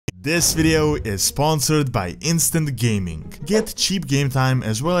This video is sponsored by Instant Gaming. Get cheap game time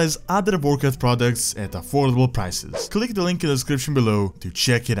as well as other Warcraft products at affordable prices. Click the link in the description below to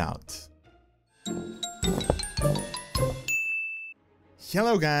check it out.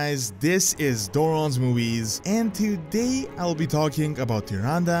 Hello guys, this is Doron's Movies, and today I'll be talking about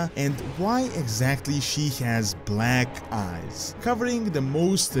Tyrande and why exactly she has black eyes, covering the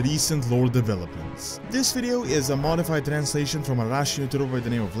most recent lore developments. This video is a modified translation from a Russian YouTuber by the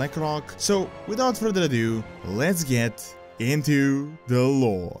name of BlackRock, so without further ado, let's get into the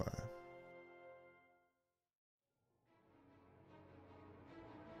lore.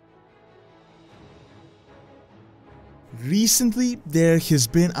 Recently, there has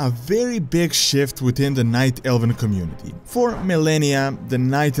been a very big shift within the Night Elven community. For millennia, the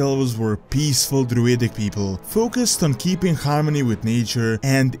Night Elves were peaceful druidic people, focused on keeping harmony with nature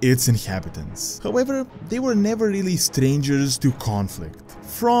and its inhabitants. However, they were never really strangers to conflict.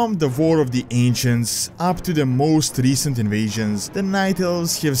 From the War of the Ancients up to the most recent invasions, the Night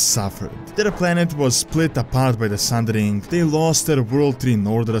Elves have suffered. Their planet was split apart by the Sundering, they lost their world tree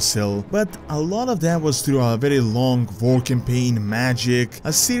Nordrassil, but a lot of that was through a very long war campaign, magic,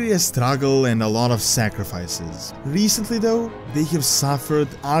 a serious struggle and a lot of sacrifices. Recently though, they have suffered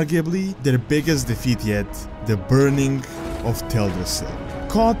arguably their biggest defeat yet, the burning of Teldrassil.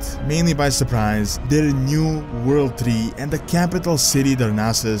 Caught mainly by surprise, their new world tree and the capital city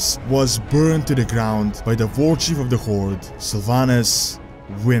Darnassus was burned to the ground by the war chief of the Horde, Sylvanas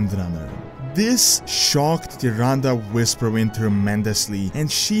Windrunner. This shocked Tyrande Whisperwind tremendously, and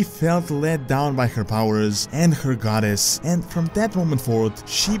she felt let down by her powers and her goddess, and from that moment forth,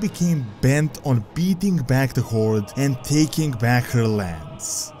 she became bent on beating back the Horde and taking back her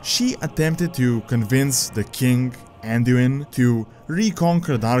lands. She attempted to convince the king Elune to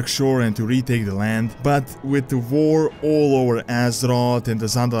reconquer Darkshore and to retake the land, but with the war all over Azeroth and the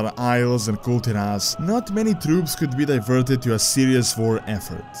Zandar Isles and Kultiras, not many troops could be diverted to a serious war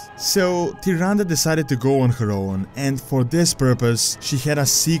effort. So Tyrande decided to go on her own, and for this purpose she had a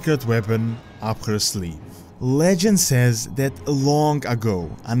secret weapon up her sleeve. Legend says that long ago,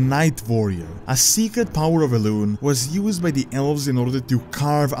 a night warrior, a secret power of Elune, was used by the elves in order to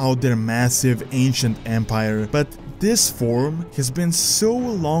carve out their massive ancient empire, but this form has been so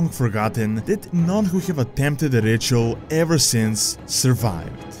long forgotten that none who have attempted the ritual ever since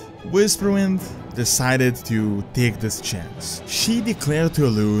survived. Whisperwind decided to take this chance. She declared to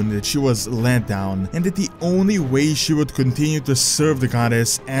Elune that she was let down and that the only way she would continue to serve the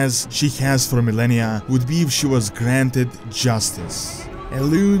goddess as she has for millennia would be if she was granted justice.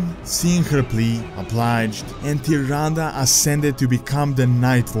 Elune, seeing her plea, obliged, and Tyrande ascended to become the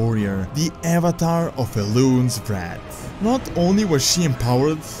Night Warrior, the avatar of Elune's wrath. Not only was she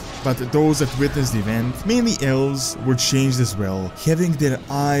empowered, but those that witnessed the event, mainly elves, were changed as well, having their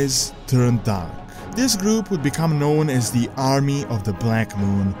eyes turned dark. This group would become known as the Army of the Black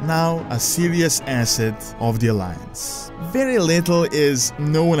Moon, now a serious asset of the Alliance. Very little is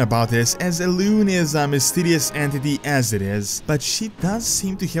known about this, as Elune is a mysterious entity as it is, but she does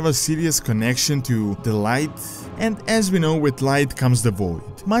seem to have a serious connection to the light, and as we know, with light comes the void.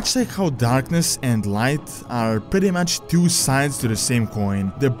 Much like how darkness and light are pretty much two sides to the same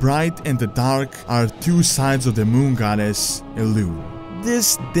coin, the bright and the dark are two sides of the moon goddess, Elune.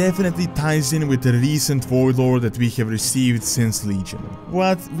 This definitely ties in with the recent void lore that we have received since Legion.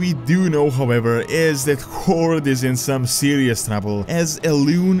 What we do know, however, is that Horde is in some serious trouble, as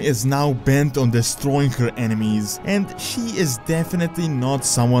Elune is now bent on destroying her enemies, and she is definitely not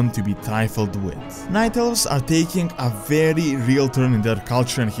someone to be trifled with. Night Elves are taking a very real turn in their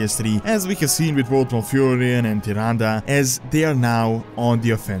culture and history, as we have seen with both Malfurion and Tyrande, as they are now on the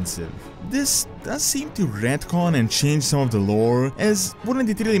offensive. This does seem to retcon and change some of the lore, as wouldn't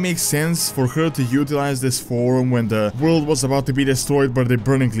it really make sense for her to utilize this form when the world was about to be destroyed by the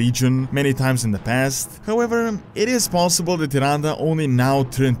Burning Legion many times in the past? However, it is possible that Tyrande only now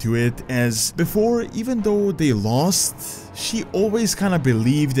turned to it, as before, even though they lost, she always kinda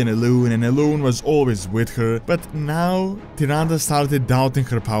believed in Elune and Elune was always with her, but now Tyrande started doubting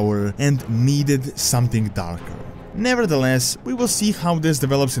her power and needed something darker. Nevertheless, we will see how this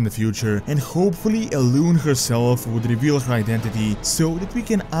develops in the future, and hopefully Elune herself would reveal her identity so that we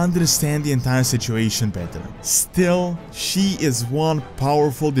can understand the entire situation better. Still, she is one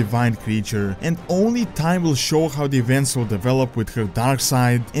powerful divine creature, and only time will show how the events will develop with her dark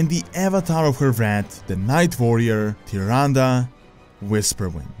side and the avatar of her wrath, the Night Warrior, Tyrande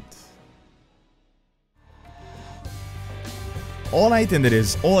Whisperwind. Alright, and that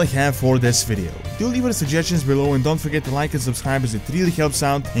is all I have for this video. Do leave your suggestions below and don't forget to like and subscribe as it really helps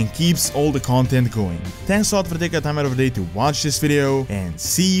out and keeps all the content going. Thanks a lot for taking the time out of the day to watch this video, and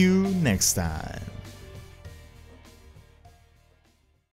see you next time.